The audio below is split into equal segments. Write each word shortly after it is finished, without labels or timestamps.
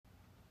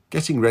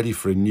Getting ready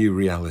for a new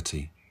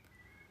reality.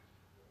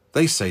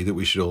 They say that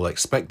we should all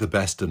expect the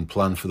best and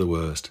plan for the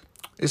worst.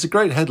 It's a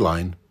great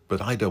headline,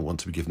 but I don't want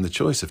to be given the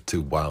choice of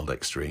two wild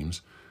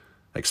extremes.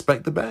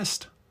 Expect the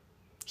best.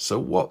 So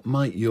what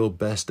might your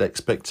best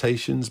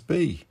expectations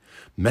be?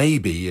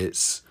 Maybe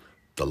it's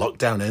the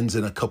lockdown ends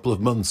in a couple of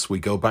months. We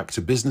go back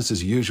to business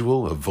as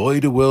usual,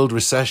 avoid a world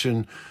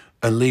recession,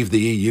 and leave the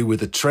EU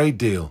with a trade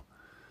deal.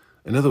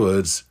 In other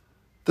words,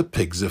 the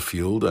pigs are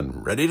fueled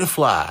and ready to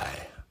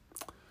fly.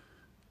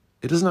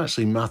 It doesn't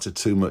actually matter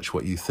too much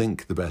what you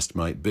think the best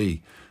might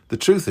be. The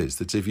truth is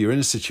that if you're in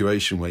a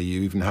situation where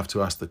you even have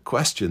to ask the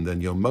question,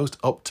 then your most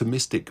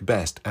optimistic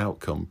best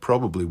outcome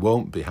probably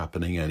won't be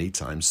happening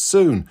anytime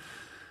soon.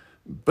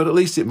 But at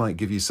least it might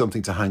give you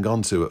something to hang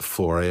on to at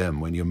 4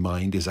 a.m. when your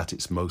mind is at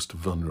its most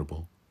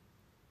vulnerable.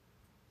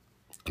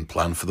 And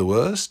plan for the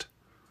worst?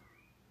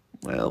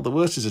 Well, the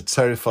worst is a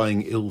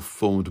terrifying,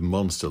 ill-formed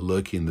monster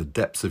lurking in the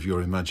depths of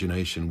your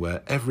imagination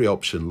where every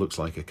option looks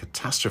like a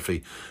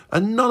catastrophe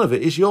and none of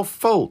it is your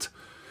fault.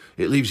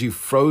 It leaves you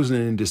frozen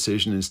in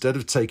indecision. Instead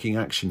of taking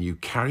action, you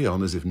carry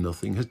on as if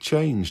nothing had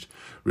changed,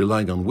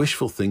 relying on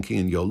wishful thinking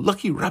and your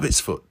lucky rabbit's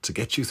foot to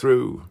get you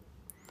through.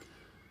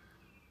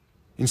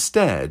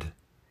 Instead,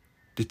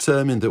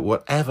 determine that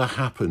whatever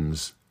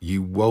happens,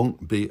 you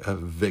won't be a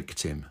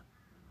victim,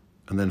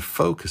 and then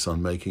focus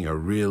on making a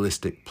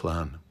realistic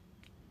plan.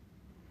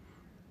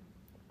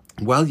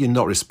 While you're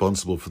not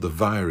responsible for the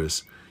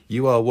virus,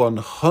 you are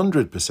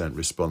 100%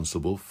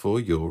 responsible for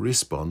your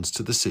response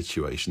to the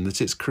situation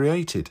that it's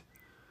created.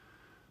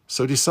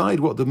 So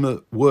decide what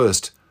the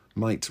worst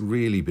might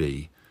really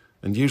be,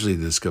 and usually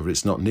discover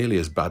it's not nearly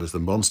as bad as the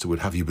monster would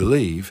have you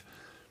believe,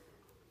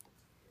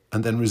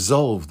 and then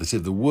resolve that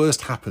if the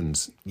worst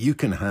happens, you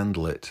can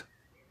handle it,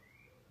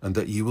 and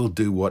that you will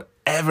do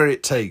whatever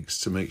it takes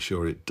to make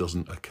sure it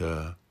doesn't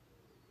occur.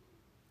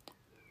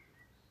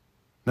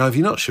 Now, if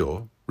you're not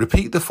sure,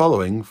 repeat the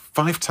following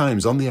 5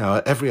 times on the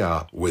hour, every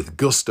hour, with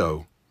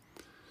gusto.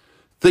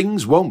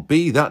 Things won't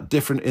be that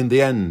different in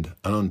the end,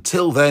 and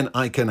until then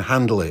I can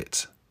handle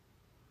it.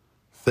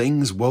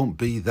 Things won't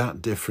be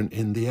that different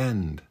in the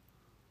end,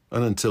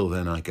 and until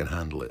then I can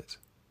handle it.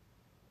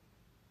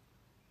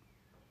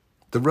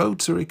 The road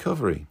to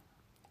recovery.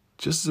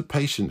 Just as a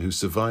patient who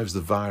survives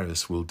the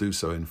virus will do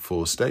so in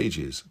 4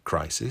 stages: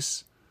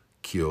 crisis,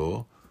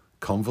 cure,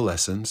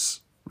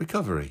 convalescence,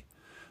 recovery.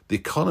 The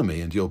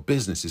economy and your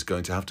business is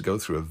going to have to go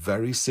through a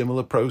very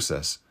similar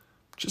process.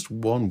 Just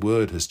one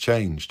word has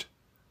changed.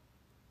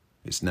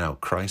 It's now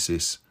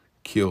crisis,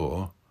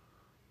 cure,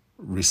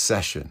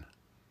 recession,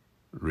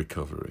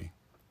 recovery.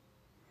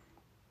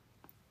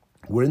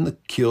 We're in the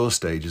cure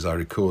stage as I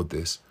record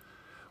this.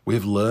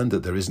 We've learned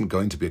that there isn't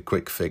going to be a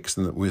quick fix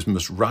and that we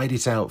must ride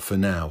it out for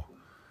now.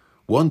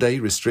 One day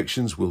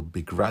restrictions will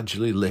be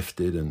gradually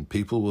lifted and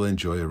people will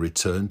enjoy a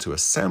return to a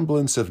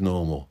semblance of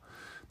normal.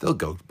 They'll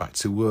go back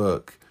to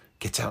work,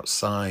 get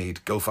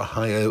outside, go for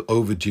higher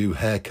overdue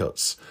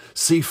haircuts,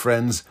 see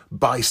friends,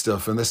 buy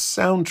stuff, and the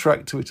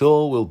soundtrack to it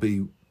all will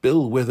be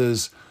Bill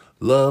Withers'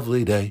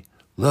 Lovely Day,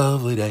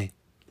 Lovely Day,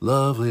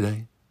 Lovely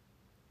Day.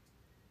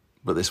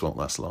 But this won't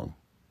last long.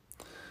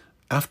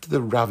 After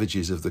the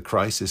ravages of the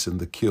crisis and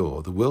the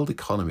cure, the world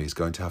economy is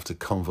going to have to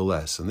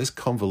convalesce, and this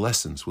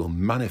convalescence will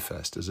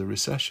manifest as a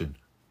recession.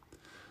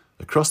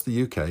 Across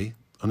the UK,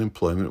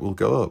 unemployment will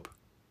go up,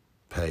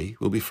 pay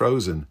will be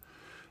frozen,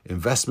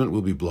 investment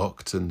will be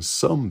blocked, and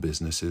some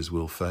businesses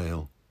will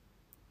fail.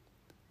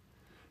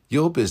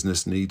 Your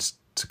business needs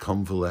to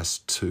convalesce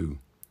too.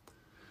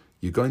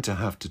 You're going to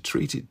have to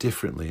treat it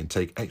differently and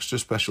take extra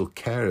special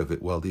care of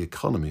it while the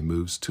economy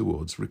moves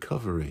towards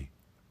recovery.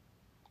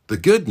 The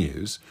good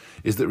news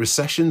is that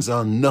recessions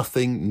are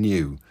nothing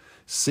new.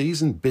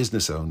 Seasoned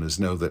business owners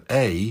know that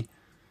A,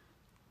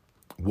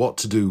 what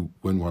to do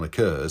when one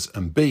occurs,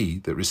 and B,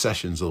 that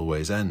recessions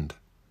always end.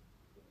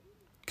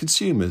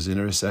 Consumers in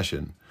a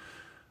recession.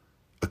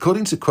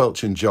 According to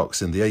Quelch and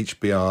Jocks in the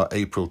HBR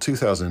April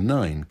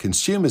 2009,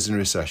 consumers in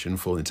recession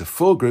fall into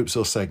 4 groups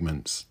or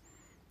segments.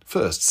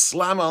 First,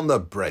 slam on the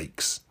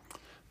brakes.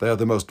 They are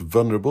the most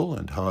vulnerable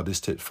and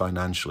hardest hit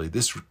financially.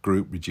 This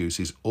group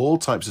reduces all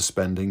types of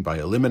spending by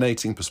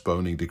eliminating,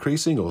 postponing,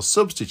 decreasing, or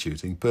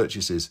substituting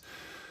purchases.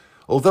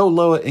 Although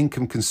lower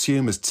income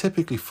consumers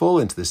typically fall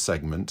into this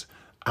segment,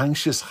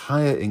 anxious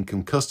higher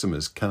income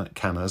customers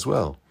can as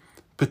well,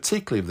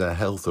 particularly if their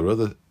health or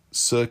other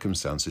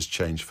circumstances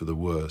change for the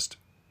worst.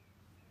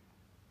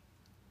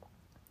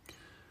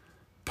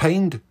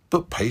 Pained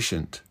but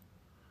patient.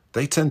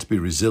 They tend to be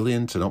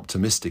resilient and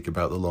optimistic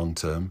about the long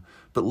term,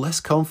 but less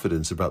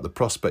confident about the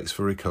prospects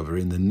for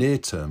recovery in the near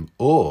term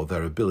or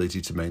their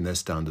ability to maintain their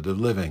standard of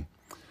living.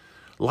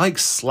 Like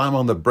slam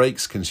on the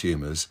brakes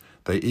consumers,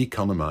 they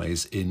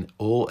economize in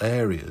all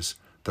areas,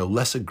 though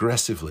less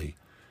aggressively.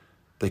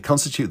 They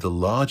constitute the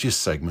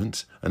largest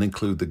segment and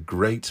include the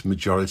great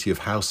majority of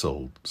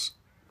households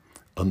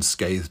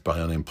unscathed by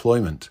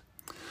unemployment,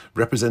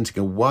 representing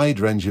a wide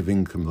range of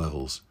income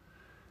levels.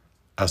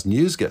 As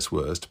news gets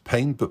worse,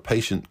 pained but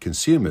patient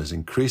consumers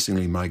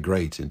increasingly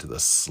migrate into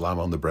the slam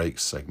on the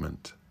brakes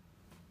segment.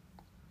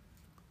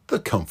 They're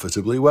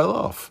comfortably well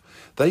off.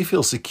 They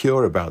feel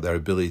secure about their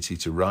ability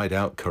to ride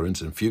out current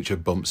and future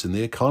bumps in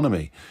the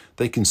economy.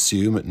 They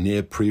consume at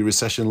near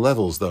pre-recession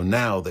levels, though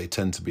now they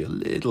tend to be a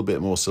little bit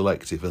more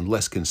selective and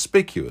less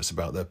conspicuous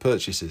about their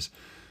purchases.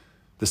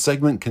 The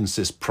segment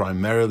consists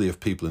primarily of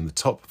people in the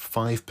top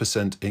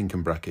 5%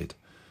 income bracket.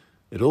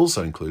 It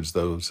also includes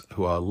those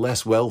who are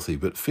less wealthy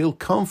but feel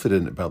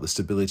confident about the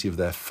stability of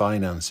their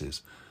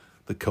finances.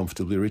 The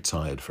comfortably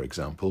retired, for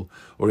example,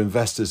 or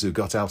investors who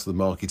got out of the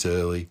market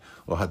early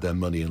or had their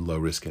money in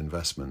low-risk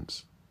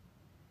investments.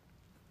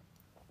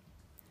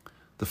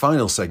 The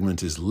final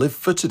segment is Live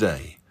for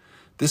Today.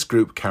 This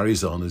group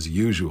carries on as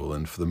usual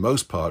and for the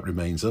most part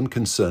remains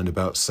unconcerned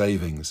about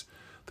savings.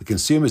 The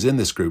consumers in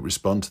this group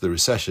respond to the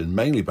recession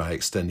mainly by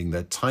extending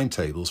their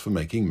timetables for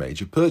making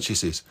major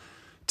purchases.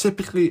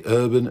 Typically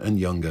urban and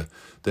younger,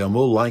 they are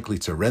more likely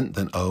to rent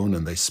than own,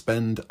 and they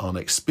spend on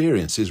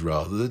experiences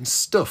rather than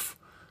stuff,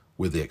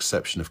 with the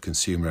exception of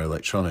consumer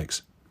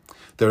electronics.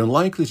 They're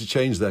unlikely to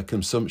change their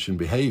consumption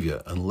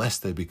behaviour unless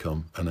they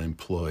become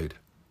unemployed.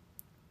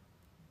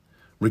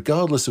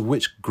 Regardless of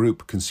which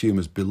group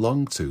consumers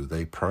belong to,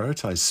 they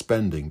prioritise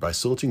spending by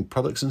sorting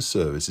products and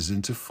services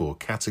into 4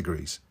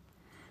 categories.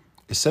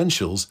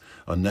 Essentials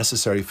are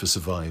necessary for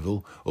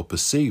survival or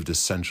perceived as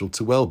central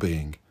to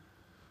well-being.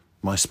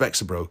 My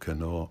specs are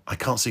broken, or I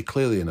can't see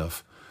clearly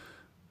enough,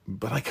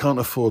 but I can't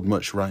afford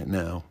much right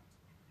now.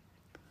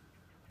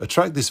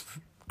 Attract this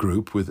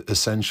group with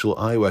essential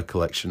eyewear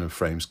collection and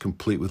frames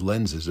complete with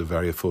lenses at a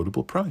very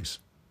affordable price.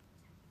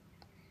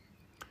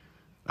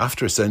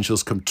 After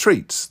essentials come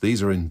treats.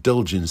 These are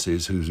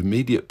indulgences whose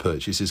immediate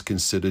purchase is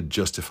considered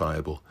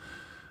justifiable.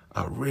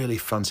 I really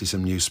fancy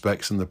some new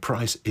specs and the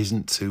price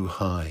isn't too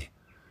high.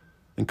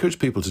 Encourage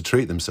people to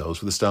treat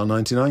themselves with the Style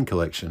 99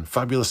 collection.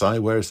 Fabulous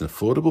eyewear at an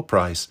affordable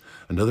price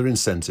and other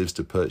incentives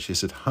to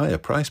purchase at higher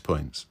price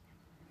points.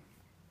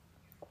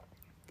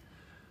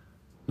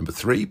 Number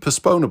 3,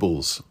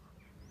 postponables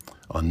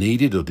are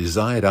needed or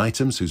desired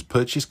items whose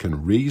purchase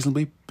can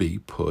reasonably be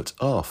put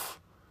off.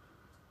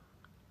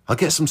 I'll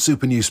get some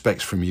super new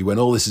specs from you when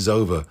all this is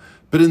over,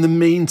 but in the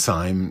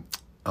meantime,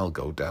 I'll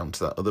go down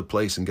to that other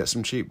place and get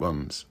some cheap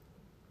ones.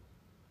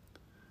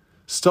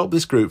 Stop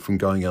this group from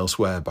going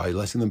elsewhere by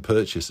letting them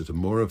purchase at a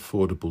more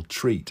affordable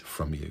treat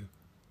from you.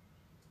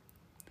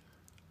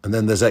 And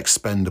then there's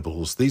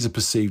expendables. These are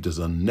perceived as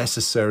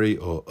unnecessary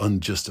or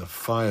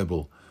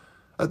unjustifiable.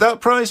 At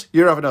that price,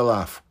 you're having a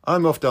laugh.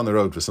 I'm off down the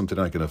road for something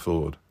I can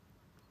afford.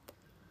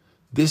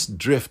 This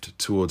drift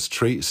towards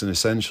treats and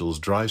essentials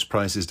drives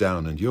prices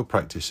down, and your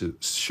practice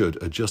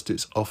should adjust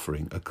its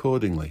offering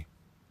accordingly.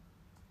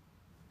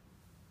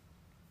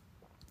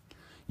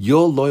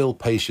 Your loyal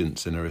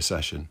patience in a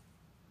recession.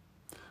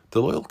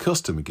 The loyal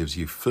customer gives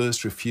you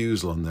first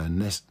refusal on their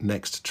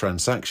next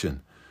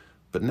transaction,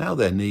 but now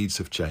their needs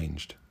have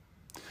changed.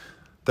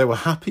 They were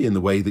happy in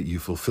the way that you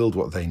fulfilled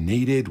what they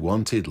needed,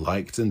 wanted,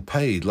 liked, and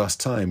paid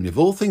last time, and if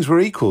all things were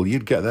equal,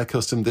 you'd get their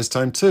custom this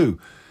time too.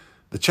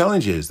 The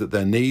challenge is that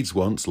their needs,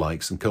 wants,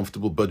 likes, and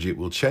comfortable budget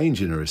will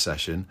change in a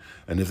recession,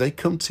 and if they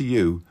come to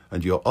you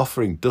and your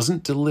offering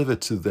doesn't deliver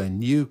to their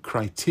new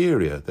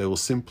criteria, they will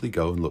simply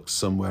go and look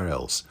somewhere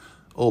else,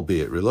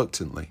 albeit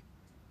reluctantly.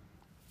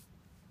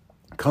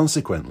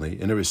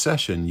 Consequently, in a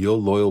recession, your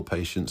loyal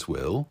patients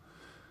will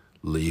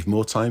leave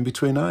more time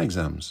between eye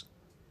exams,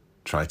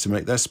 try to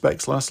make their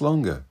specs last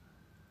longer,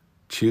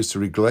 choose to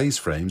reglaze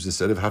frames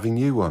instead of having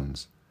new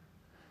ones,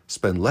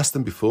 spend less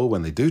than before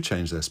when they do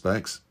change their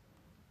specs,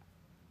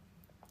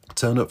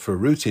 turn up for a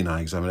routine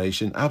eye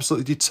examination,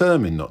 absolutely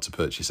determined not to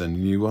purchase any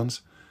new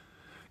ones,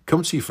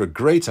 come to you for a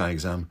great eye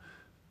exam,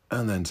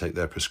 and then take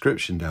their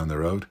prescription down the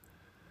road.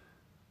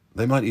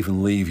 They might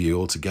even leave you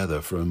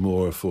altogether for a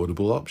more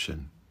affordable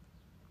option.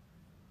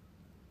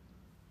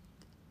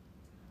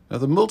 Now,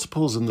 the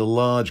multiples and the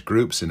large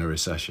groups in a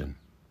recession.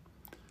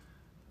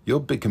 Your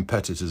big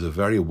competitors are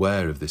very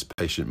aware of this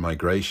patient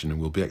migration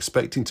and will be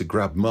expecting to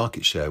grab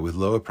market share with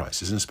lower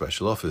prices and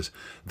special offers.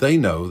 They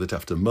know that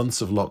after months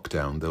of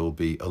lockdown, there will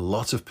be a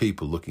lot of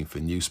people looking for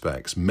new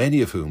specs,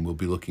 many of whom will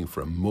be looking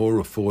for a more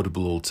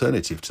affordable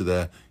alternative to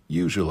their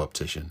usual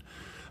optician,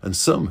 and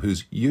some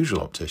whose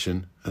usual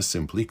optician has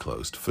simply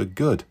closed for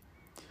good.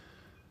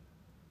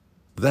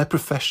 Their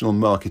professional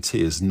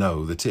marketeers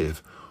know that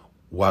if,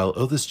 while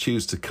others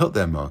choose to cut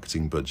their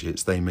marketing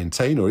budgets, they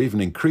maintain or even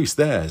increase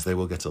theirs, they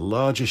will get a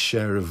larger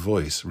share of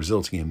voice,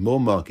 resulting in more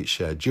market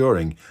share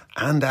during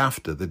and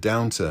after the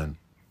downturn.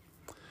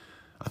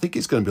 I think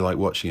it's going to be like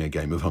watching a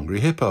game of Hungry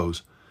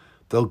Hippos.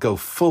 They'll go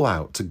full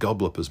out to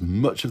gobble up as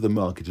much of the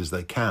market as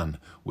they can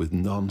with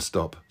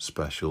non-stop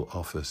special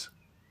offers.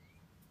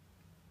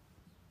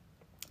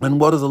 And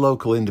what of the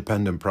local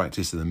independent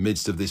practice in the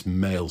midst of this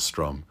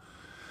maelstrom?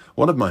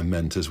 One of my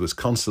mentors was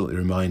constantly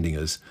reminding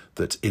us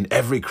that in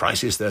every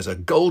crisis there's a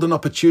golden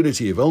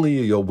opportunity if only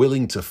you're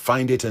willing to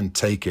find it and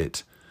take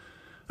it.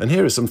 And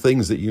here are some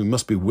things that you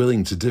must be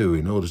willing to do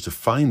in order to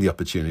find the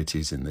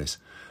opportunities in this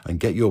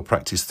and get your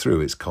practice through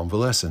its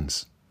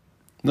convalescence.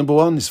 Number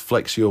one is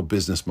flex your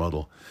business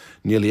model.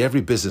 Nearly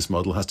every business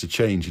model has to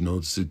change in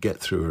order to get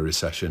through a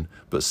recession,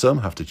 but some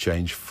have to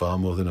change far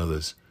more than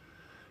others.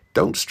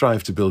 Don't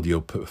strive to build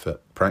your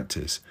perfect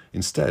practice.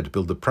 Instead,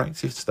 build a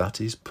practice that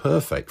is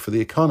perfect for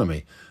the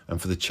economy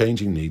and for the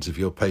changing needs of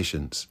your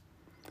patients.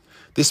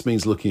 This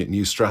means looking at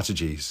new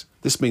strategies.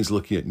 This means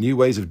looking at new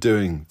ways of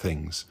doing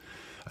things.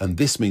 And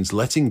this means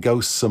letting go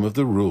some of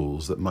the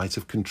rules that might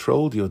have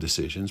controlled your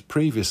decisions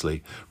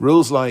previously.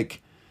 Rules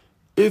like,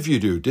 if you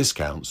do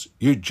discounts,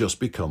 you just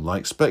become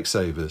like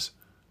Specsavers.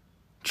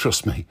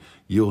 Trust me,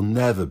 you'll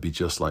never be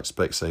just like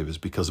Specsavers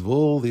because of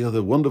all the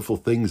other wonderful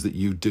things that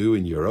you do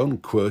in your own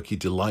quirky,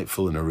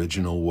 delightful and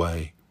original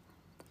way.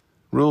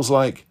 Rules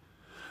like,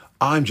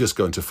 I'm just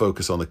going to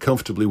focus on the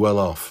comfortably well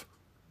off.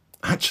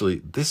 Actually,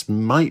 this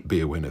might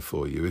be a winner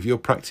for you if your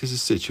practice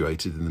is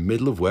situated in the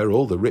middle of where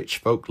all the rich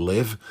folk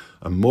live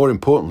and, more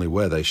importantly,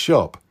 where they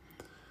shop.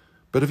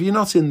 But if you're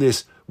not in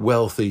this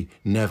wealthy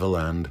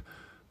Neverland,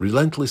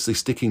 relentlessly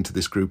sticking to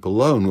this group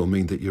alone will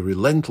mean that you're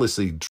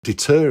relentlessly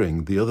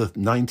deterring the other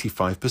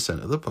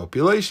 95% of the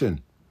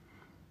population.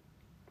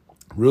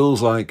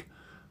 Rules like,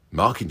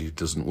 marketing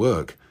doesn't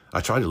work.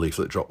 I tried a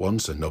leaflet drop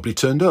once and nobody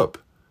turned up.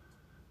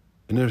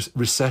 In a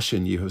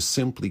recession, you have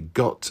simply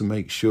got to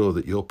make sure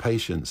that your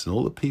patients and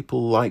all the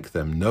people like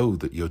them know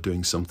that you're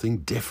doing something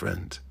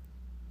different.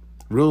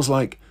 Rules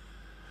like,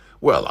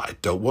 well, I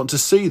don't want to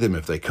see them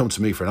if they come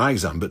to me for an eye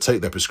exam but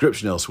take their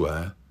prescription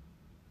elsewhere.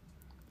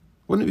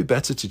 Wouldn't it be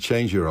better to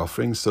change your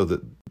offering so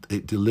that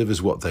it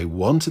delivers what they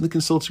want in the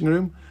consulting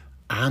room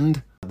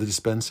and the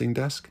dispensing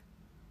desk?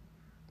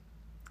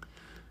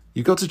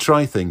 You've got to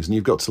try things and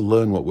you've got to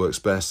learn what works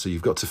best, so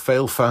you've got to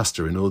fail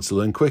faster in order to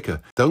learn quicker.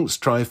 Don't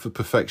strive for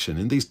perfection.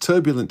 In these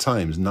turbulent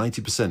times,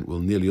 90% will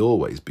nearly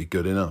always be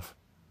good enough.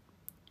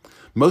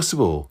 Most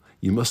of all,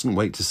 you mustn't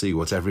wait to see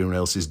what everyone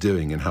else is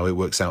doing and how it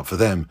works out for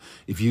them.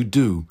 If you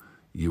do,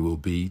 you will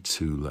be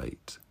too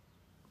late.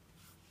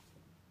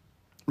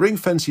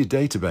 Ring-fence your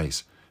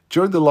database.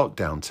 During the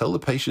lockdown, tell the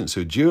patients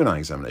who are due an eye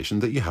examination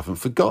that you haven't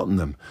forgotten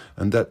them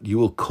and that you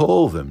will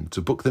call them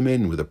to book them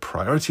in with a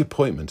priority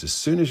appointment as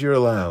soon as you're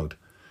allowed.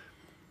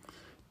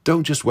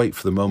 Don't just wait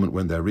for the moment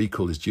when their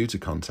recall is due to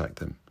contact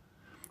them.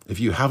 If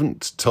you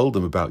haven't told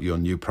them about your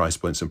new price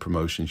points and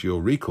promotions,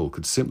 your recall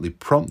could simply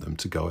prompt them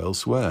to go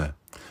elsewhere.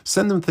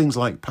 Send them things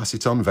like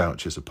pass-it-on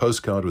vouchers, a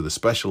postcard with a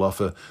special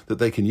offer that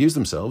they can use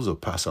themselves or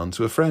pass on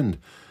to a friend.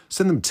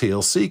 Send them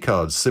TLC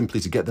cards simply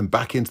to get them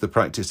back into the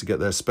practice to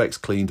get their specs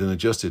cleaned and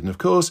adjusted. And of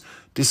course,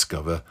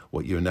 discover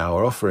what you now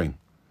are offering.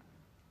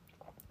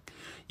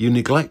 You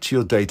neglect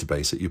your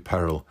database at your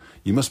peril.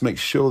 You must make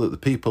sure that the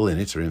people in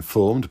it are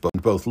informed, but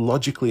both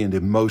logically and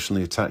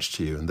emotionally attached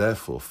to you and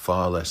therefore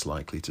far less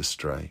likely to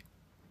stray.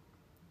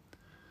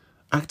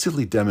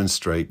 Actively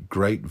demonstrate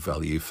great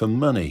value for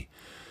money.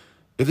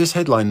 If this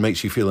headline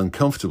makes you feel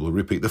uncomfortable,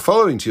 repeat the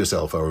following to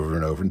yourself over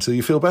and over until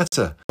you feel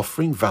better.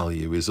 Offering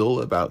value is all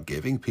about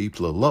giving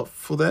people a lot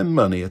for their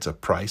money at a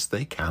price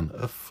they can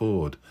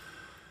afford.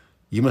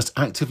 You must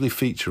actively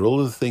feature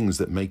all of the things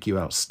that make you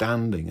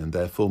outstanding and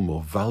therefore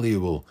more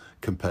valuable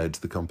compared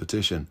to the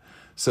competition,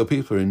 so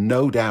people are in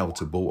no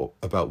doubt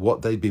about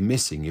what they'd be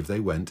missing if they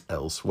went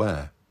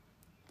elsewhere.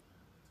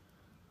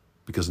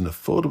 Because an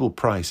affordable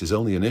price is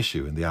only an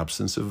issue in the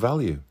absence of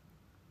value.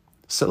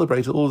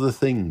 Celebrate all of the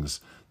things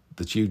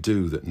that you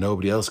do that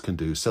nobody else can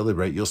do.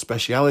 Celebrate your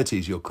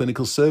specialities, your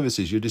clinical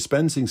services, your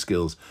dispensing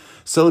skills.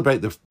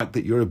 Celebrate the fact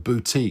that you're a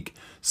boutique.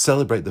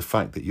 Celebrate the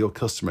fact that your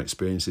customer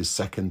experience is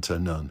second to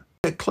none.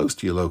 Get close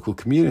to your local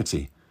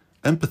community.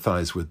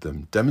 Empathize with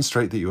them.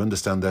 Demonstrate that you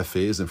understand their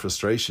fears and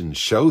frustrations.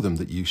 Show them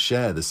that you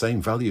share the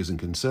same values and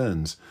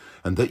concerns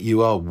and that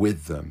you are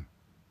with them.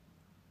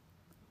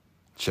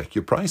 Check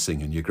your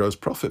pricing and your gross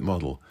profit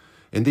model.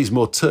 In these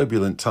more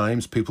turbulent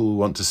times, people will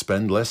want to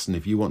spend less, and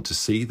if you want to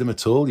see them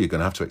at all, you're going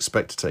to have to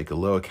expect to take a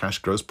lower cash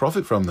gross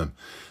profit from them.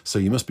 So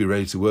you must be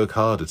ready to work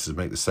harder to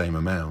make the same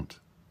amount.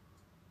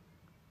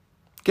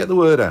 Get the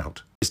word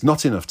out. It's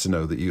not enough to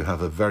know that you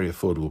have a very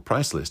affordable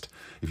price list.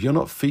 If you're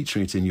not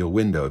featuring it in your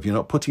window, if you're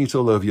not putting it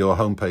all over your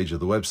homepage of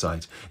the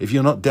website, if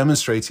you're not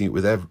demonstrating it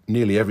with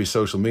nearly every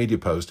social media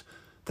post,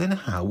 then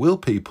how will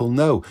people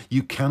know?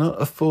 You cannot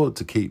afford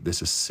to keep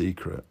this a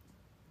secret.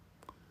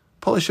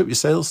 Polish up your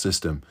sales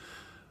system.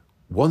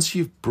 Once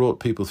you've brought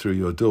people through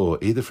your door,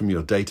 either from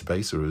your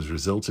database or as a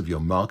result of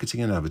your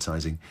marketing and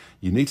advertising,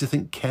 you need to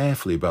think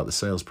carefully about the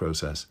sales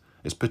process.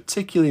 It's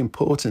particularly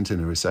important in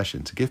a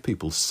recession to give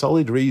people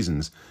solid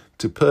reasons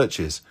to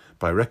purchase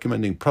by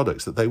recommending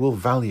products that they will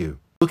value.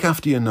 Look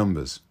after your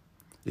numbers.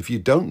 If you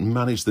don't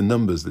manage the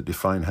numbers that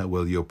define how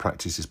well your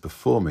practice is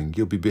performing,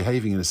 you'll be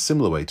behaving in a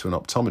similar way to an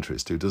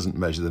optometrist who doesn't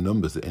measure the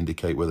numbers that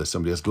indicate whether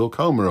somebody has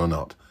glaucoma or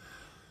not.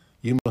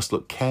 You must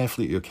look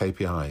carefully at your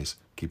KPIs,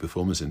 key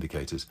performance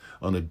indicators,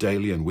 on a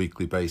daily and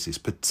weekly basis,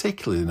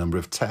 particularly the number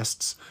of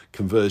tests,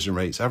 conversion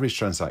rates, average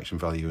transaction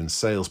value, and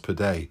sales per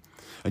day.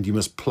 And you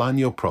must plan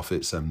your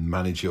profits and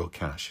manage your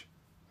cash.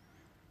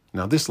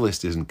 Now, this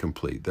list isn't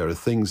complete. There are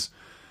things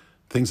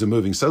are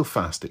moving so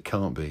fast it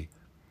can't be.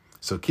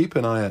 So keep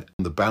an eye on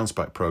the Bounce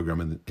Back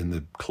program in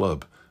the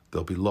club.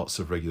 There'll be lots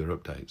of regular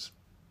updates.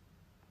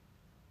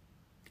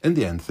 In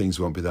the end, things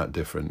won't be that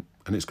different,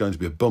 and it's going to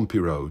be a bumpy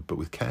road, but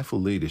with careful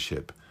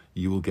leadership,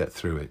 you will get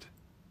through it.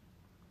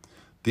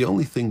 The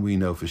only thing we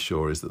know for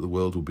sure is that the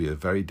world will be a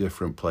very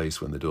different place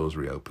when the doors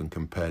reopen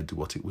compared to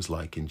what it was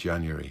like in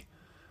January.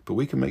 But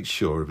we can make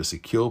sure of a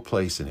secure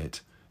place in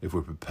it if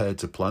we're prepared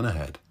to plan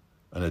ahead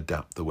and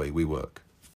adapt the way we work.